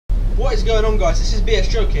What is going on, guys? This is BS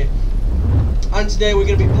Joke here, and today we're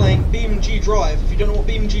going to be playing BeamNG Drive. If you don't know what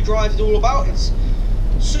BeamNG Drive is all about, it's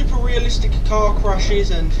super realistic car crashes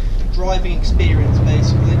and driving experience,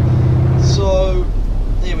 basically. So,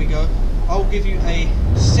 there we go. I'll give you a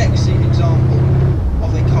sexy example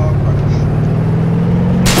of a car crash.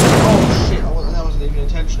 Oh shit, that wasn't even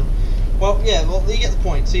intentional. Well, yeah, well, you get the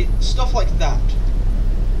point. See, stuff like that.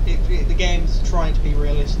 The game's trying to be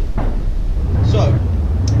realistic. So,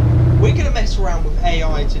 we're going to mess around with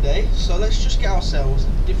AI today, so let's just get ourselves a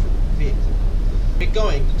different vehicle. We're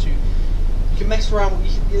going to, you can mess around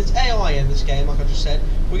with, there's AI in this game, like I just said.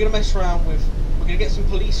 We're going to mess around with, we're going to get some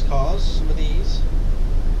police cars, some of these.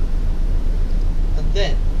 And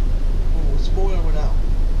then, oh, spoiler it out.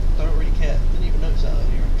 Don't really care, didn't even notice that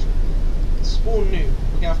earlier actually. It's spawn new.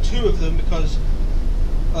 We're going to have 2 of them because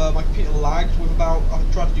my computer lagged with about, I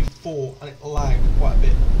tried to do 4 and it lagged quite a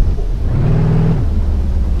bit before.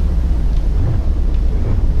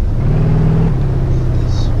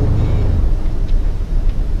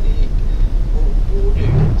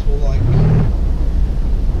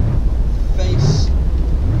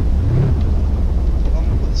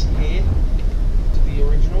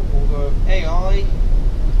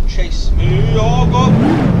 Chase me, oh god!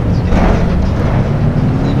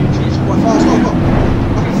 They do chase quite fast, oh god!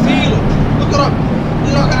 I can feel it! Look at him!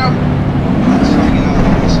 Look at him! Let's try and get out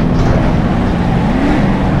of this.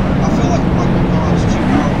 I feel like my car's too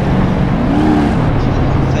powerful. It's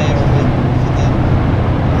unfair of it for them.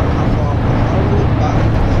 How far I'm going. I don't look back.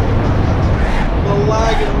 The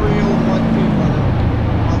lag is real on my computer right now.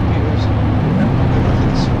 My computer's going for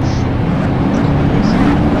this sort of shit.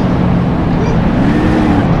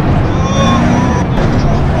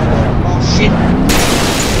 Shit!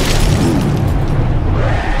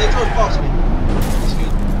 They drove past me. That's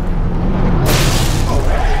good. Oh,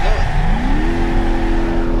 where are they going?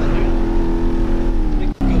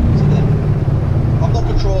 They're good to them. I'm not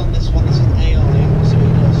controlling this one, this is an AI. We'll see what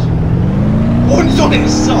it does. One's on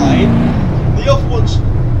its side, the other one's...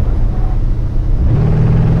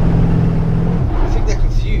 I think they're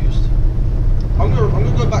confused. I'm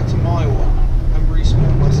gonna go back to my one and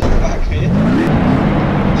respawn myself back here.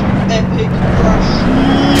 Epic crash.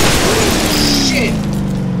 Shit!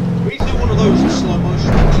 We need to do one of those in slow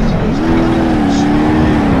motion.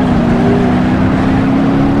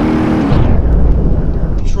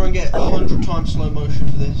 Try and get 100 times slow motion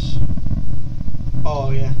for this.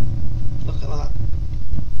 Oh yeah. Look at that.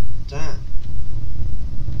 Damn.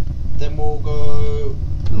 Then we'll go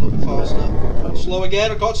a little bit faster. Slow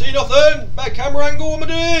again, I can't see nothing! Bad camera angle, what am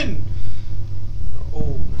I doing?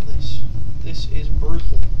 Oh, man, this is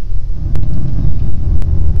brutal.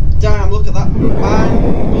 Damn, look at that angle.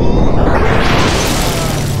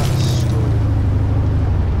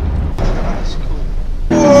 That's cool.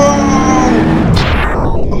 Whoa!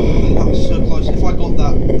 Oh, that was so close. If I got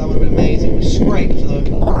that, that would have been amazing. It scraped though.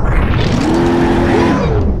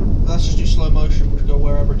 Let's just do slow motion. We'll just go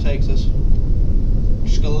wherever it takes us.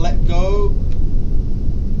 Just gonna let go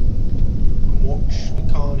and watch the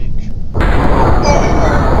carnage. Oh!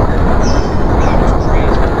 That was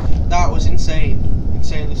crazy. That was insane.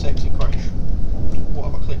 Insanely sexy crash. What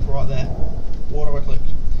have I clicked right there? What have I clicked?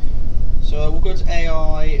 So we'll go to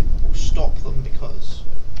AI, we'll stop them because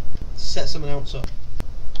set someone else up.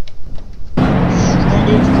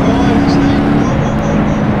 Struggles drive this thing.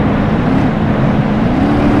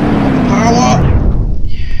 Power!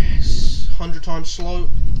 Yes. 100 times slow.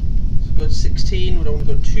 Let's go to 16. We don't want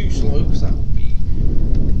to go too slow because that would be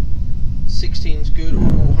 16's good.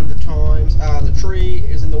 100 times. Ah, the tree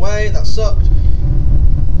is in the way. That sucked.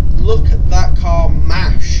 Look at that car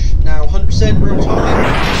mash. Now 100% real time.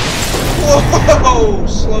 Whoa!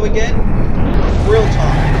 Slow again. Real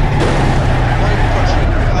time. Not even touching.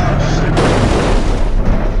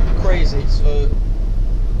 Crazy. So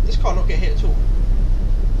this car not getting hit at all.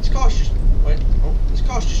 This car's just this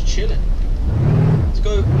car's just chilling. Let's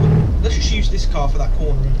go. Let's just use this car for that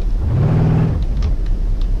corner.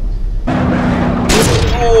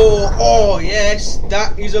 Oh yes,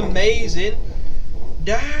 that is amazing.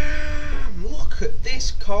 Damn, look at this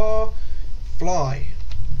car fly.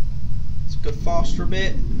 Let's go faster a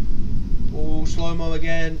bit. Oh, slow-mo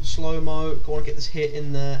again, slow-mo. I want to get this hit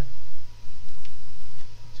in there.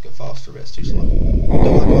 Let's go faster a bit, it's too slow.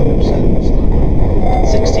 Don't like 100% slow-mo.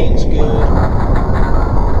 16's good.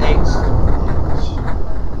 8's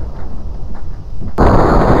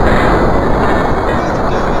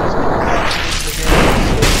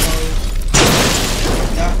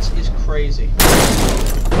that is crazy.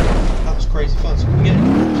 That was crazy fun. So we can get into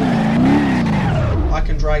the water. I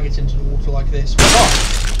can drag it into the water like this.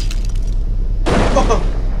 Oh!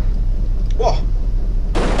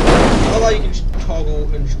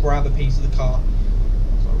 grab a piece of the car.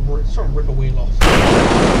 Let's try and rip a wheel off.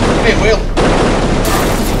 Give me a wheel!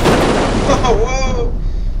 Whoa!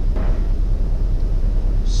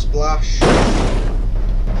 Splash.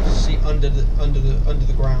 See under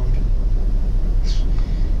the ground.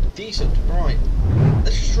 Decent. Right.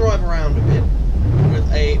 Let's just drive around a bit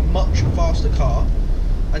with a much faster car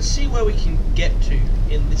and see where we can get to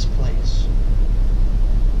in this place.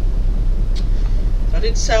 I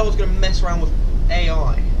did say I was going to mess around with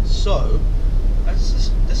AI, so let's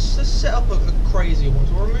set up a crazy one.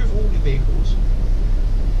 So we'll remove all the vehicles.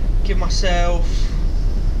 Give myself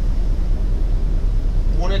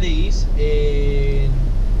one of these in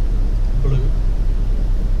blue.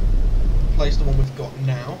 Replace the one we've got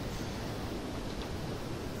now.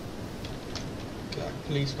 Okay,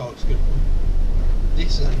 police car looks good.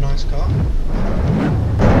 This is a nice car.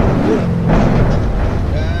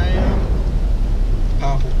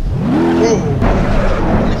 Powerful. Whoa!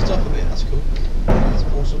 Lift up a bit, that's cool. That's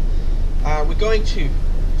awesome. We're going to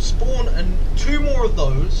spawn two more of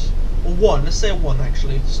those, or one, let's say one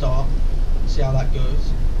actually to start. See how that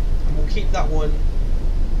goes. And we'll keep that one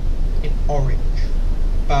in orange.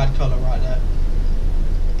 Bad colour right there.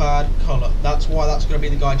 Bad colour. That's why that's going to be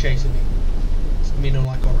the guy chasing me. It's me don't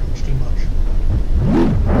like orange too much.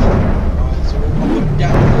 Right, so I'll put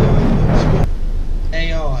down the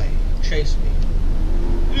AI. Chase me.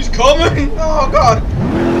 He's coming! Oh god!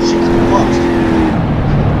 Shit's fast.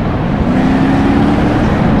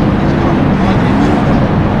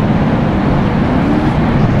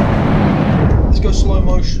 Let's go slow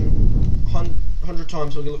motion 100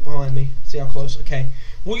 times so we can look behind me. See how close. Okay.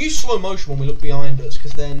 We'll use slow motion when we look behind us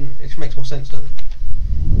because then it makes more sense, doesn't it?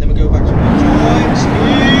 Then we go back to time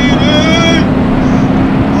speeding!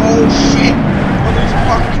 Oh shit! I'm losing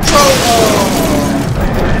fucking control!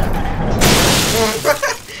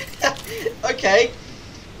 Okay.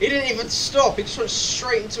 He didn't even stop, he just went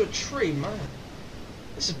straight into a tree, man.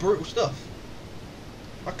 This is brutal stuff.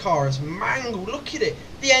 My car is mangled, look at it!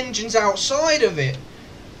 The engine's outside of it!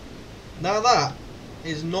 Now that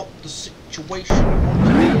is not the situation we want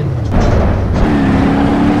to be in.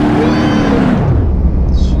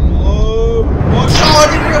 Slow motion! Oh, I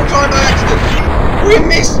didn't real time by accident! We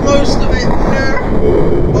missed most of it! No!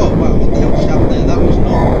 Oh wow, what the hell just happened there? That was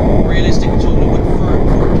not realistic at all. It went through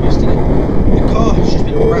before it twisted it. The car has just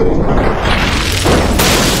been wrapped around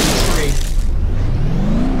the tree.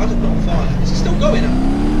 How did it not fire? Is it still going up?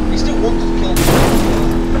 He still wants to kill me.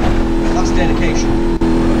 That's dedication.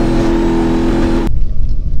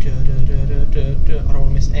 I don't want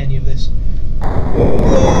to miss any of this.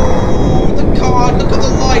 Oh, the car! Look at the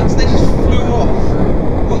lights! They just flew off.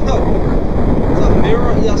 Whoa! Is that a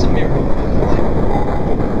mirror? Yeah, that's a mirror.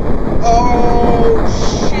 Oh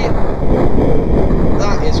shit!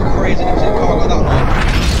 That is crazy. Never seen a car go that light.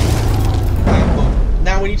 But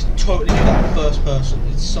now we need to totally do that first person.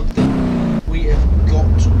 It's something we have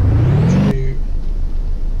got to do.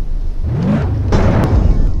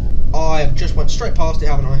 I have just went straight past it,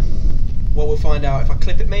 haven't I? Well, we'll find out if I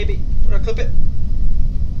clip it, maybe. Will I clip it?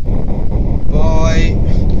 Bye.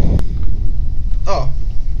 Oh,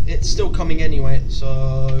 it's still coming anyway,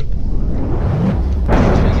 so.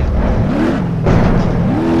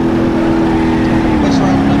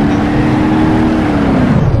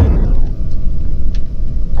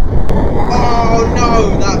 Oh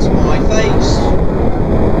no, that's my face.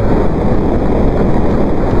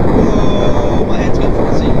 Oh, my head's going for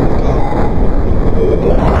the ceiling of the car.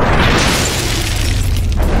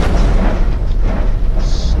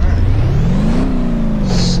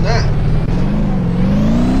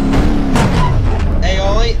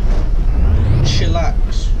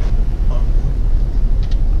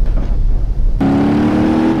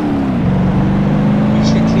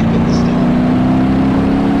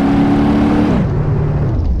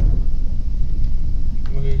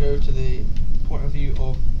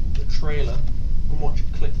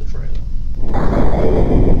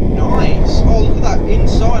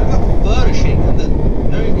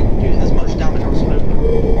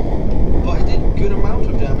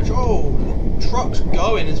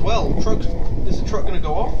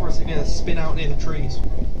 Spin out near the trees.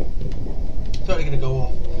 Totally going to go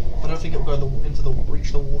off. I don't think it will go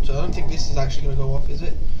reach the water. I don't think this is actually going to go off, is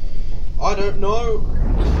it? I don't know.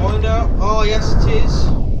 We'll find out. Oh yes, it is.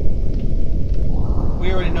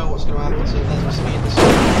 We already know what's going to happen. So let's speed this up.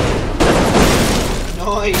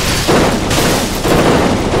 Nice.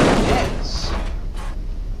 Yes.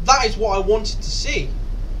 That is what I wanted to see.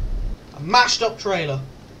 A mashed up trailer.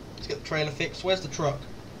 Let's get the trailer fixed. Where's the truck?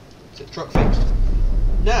 Is the truck fixed?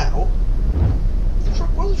 Now,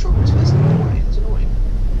 why is the truck always facing the other way? That's annoying.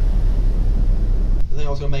 They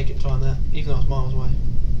I was going to make it in time there, even though I was miles away.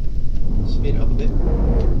 Speed it up a bit.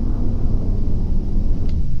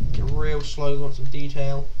 Get real slow, want some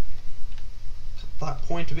detail. At that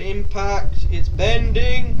point of impact, it's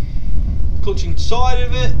bending. Clutching inside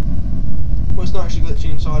of it. Well, it's not actually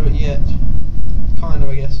glitching inside of it yet. Kind of,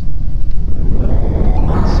 I guess. Speed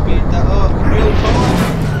that up real time.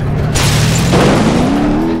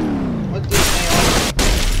 What did AI?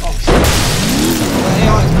 Oh shit. The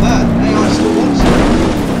AI is bad. The AI still wants it.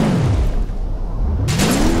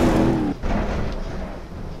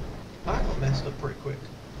 That got messed up pretty quick.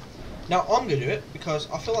 Now I'm gonna do it because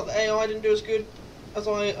I feel like the AI didn't do as good as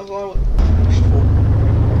I wished for.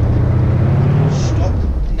 Stop.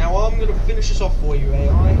 Now I'm gonna finish this off for you, AI.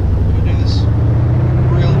 We're gonna do this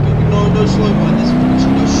real good. No slow mo in this. We're just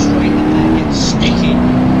gonna go straight in there, get sticky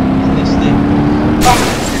on this thing. Ah!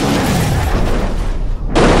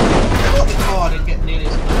 I thought the car didn't get nearly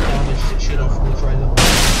as much damage as it should have from the trailer.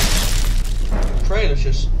 The trailer's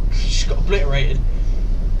just got obliterated.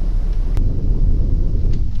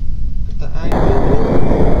 Get that angle.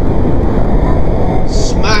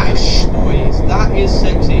 Smash, boys. That is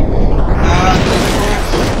sexy.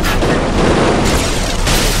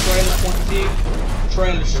 Trailer point of view.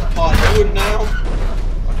 Trailer's just part of wood now.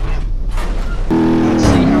 Let's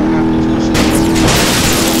see how it happens.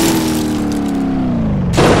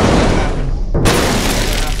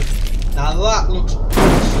 Now that looks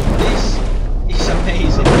awesome. This is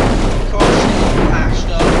amazing. The car's mashed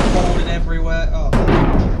up, folded everywhere. Oh,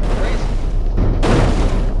 crazy.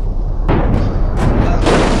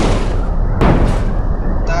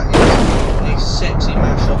 That is a sexy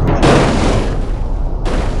mashup right now.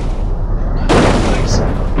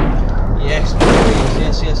 Yes,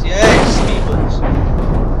 please. Yes, peoples.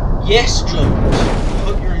 Yes, Jones. I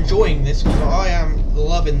hope you're enjoying this because I am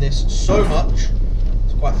loving this so much.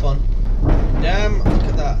 It's quite fun. Damn, look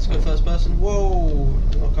at that. Let's go first person. Whoa.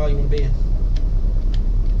 What car you want to be in?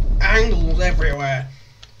 Angles everywhere.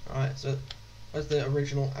 Alright, so where's the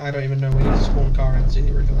original? I don't even know. We need to spawn car and see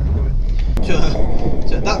the original angle.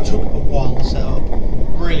 So that took a while to set up.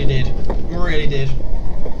 Really did. Really did.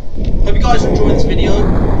 Hope you guys are enjoying this video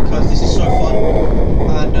because this is so fun,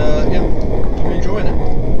 and yeah, I'm enjoying it.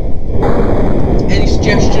 Any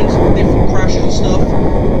suggestions on different crashes and stuff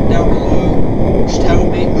down below, just tell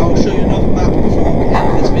me. I'll show you another map before we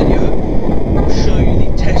end this video. I'll show you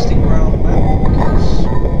the testing ground map because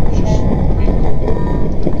it's just really cool.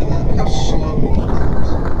 Look at that, look how slow it is.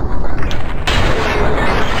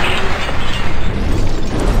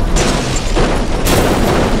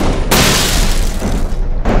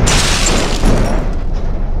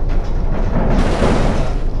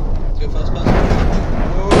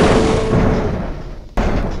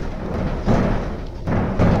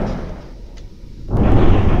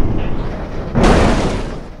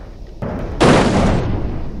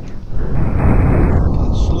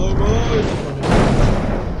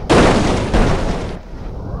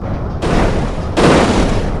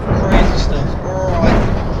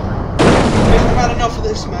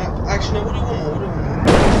 This map, actually no, what do you want more?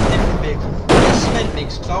 Different vehicle. Cement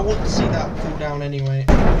mix, because I want to see that fall down anyway.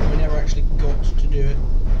 We never actually got to do it.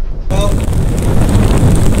 Well,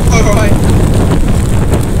 alright.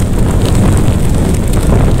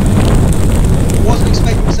 Wasn't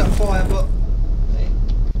expecting to set on fire, but hey.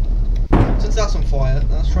 Since that's on fire,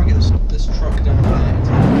 let's try and get this truck down there.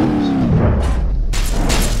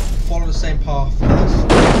 Follow the same path for this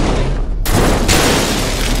thing.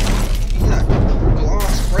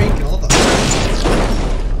 Break and all that.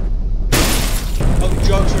 Hope you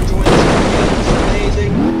jokes are enjoying this video. It's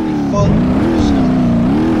amazing, it's fun stuff.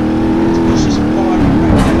 Push this hard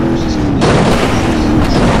right now. Push this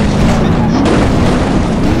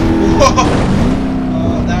Whoa!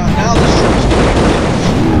 Now this truck's going to be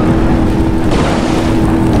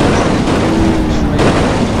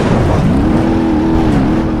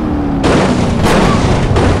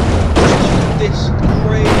Just look at this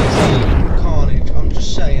crazy carnage. I'm just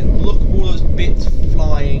saying, look at all those bits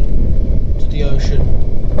flying to the ocean.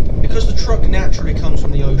 Because the truck naturally comes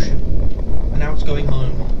from the ocean. And now it's going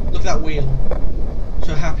home. Look at that wheel.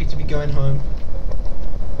 So happy to be going home.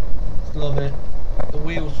 Love it. The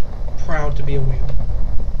wheel's proud to be a wheel.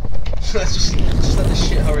 So let's just let this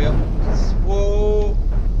shit hurry up. Whoa.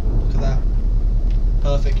 Look at that.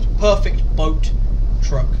 Perfect boat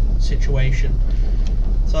truck situation.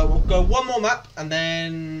 So we'll go one more map and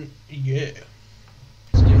then yeah.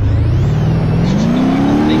 Let's do it. Let's just go with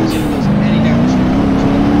that thing, see if there's any damage.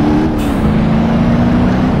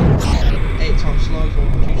 8 times slow, so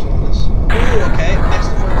we'll do slow on this. Oh, okay, messed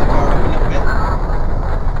the front of the car up a little bit.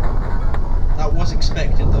 That was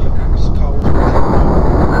expected though, because the car wasn't bad.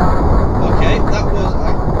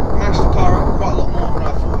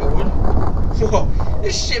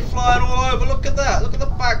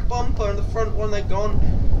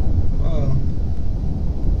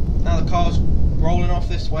 rolling off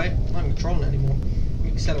this way. I'm not even controlling it anymore.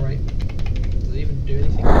 Accelerate. Does it even do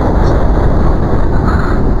anything? Alright,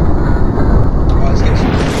 let's get some.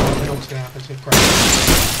 I know what's going to happen. It's going to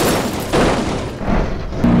crash.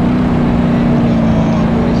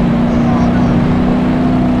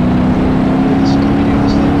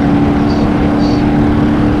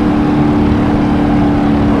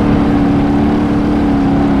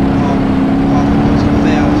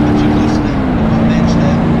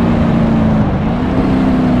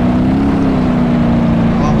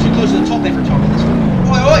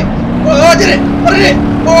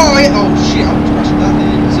 Oh shit, I was crashing that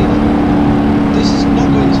there, see that? This is not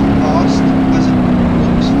going as fast as it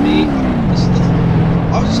looks for me.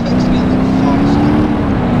 I was expecting to be a little faster.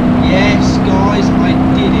 Yes, guys, I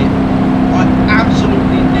did it. I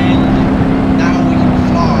absolutely nailed it. Now we can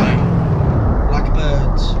fly like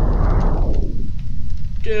birds.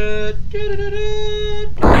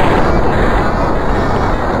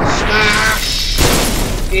 Smash!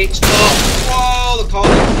 It's not. Whoa, the car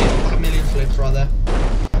did like a million flips right there.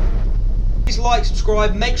 Please like,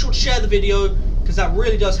 subscribe, make sure to share the video because that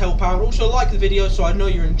really does help out. Also like the video so I know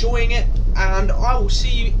you're enjoying it, and I will see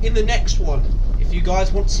you in the next one if you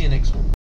guys want to see the next one.